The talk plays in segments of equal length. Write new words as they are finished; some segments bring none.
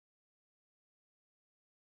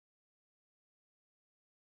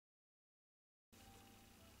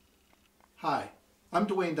Hi, I'm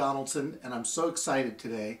Duane Donaldson, and I'm so excited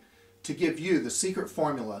today to give you the secret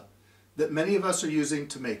formula that many of us are using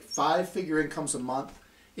to make 5-figure incomes a month,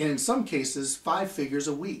 and in some cases 5 figures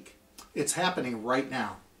a week. It's happening right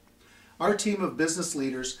now. Our team of business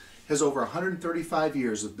leaders has over 135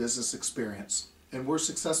 years of business experience, and we're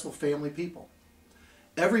successful family people.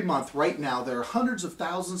 Every month right now there are hundreds of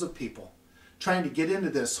thousands of people trying to get into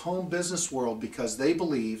this home business world because they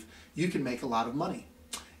believe you can make a lot of money.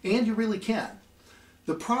 And you really can.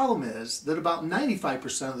 The problem is that about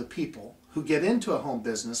 95% of the people who get into a home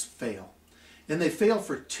business fail. And they fail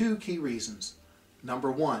for 2 key reasons.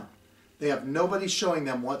 Number 1, they have nobody showing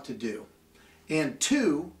them what to do. And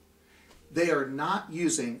 2, they are not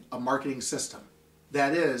using a marketing system.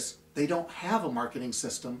 That is, they don't have a marketing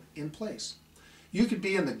system in place. You could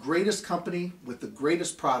be in the greatest company with the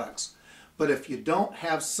greatest products, but if you don't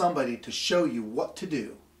have somebody to show you what to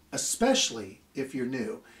do, especially if you're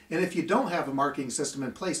new, and if you don't have a marketing system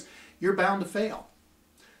in place, you're bound to fail.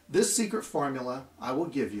 This secret formula I will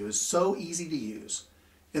give you is so easy to use,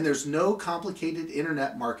 and there's no complicated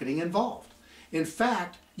internet marketing involved. In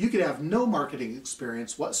fact, you could have no marketing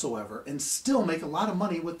experience whatsoever and still make a lot of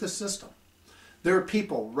money with this system. There are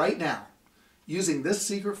people right now using this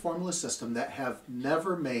secret formula system that have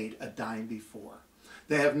never made a dime before.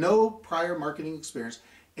 They have no prior marketing experience,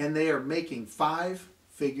 and they are making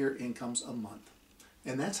 5-figure incomes a month.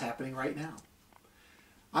 And that's happening right now.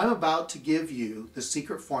 I'm about to give you the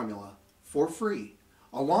secret formula for free,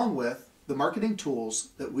 along with the marketing tools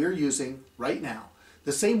that we're using right now,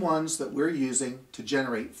 the same ones that we're using to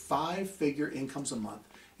generate 5-figure incomes a month.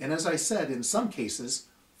 And as I said, in some cases,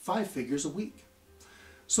 5 figures a week.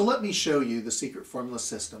 So let me show you the secret formula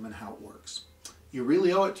system and how it works. You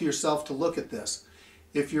really owe it to yourself to look at this.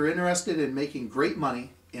 If you're interested in making great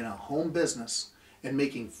money in a home business and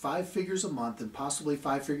making 5 figures a month and possibly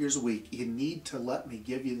 5 figures a week, you need to let me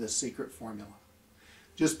give you the secret formula.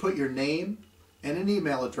 Just put your name and an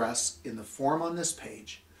email address in the form on this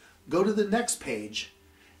page. Go to the next page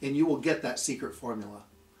and you will get that secret formula.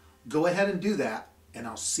 Go ahead and do that, and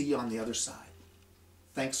I'll see you on the other side.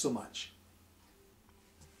 Thanks so much.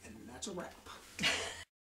 And that's a wrap.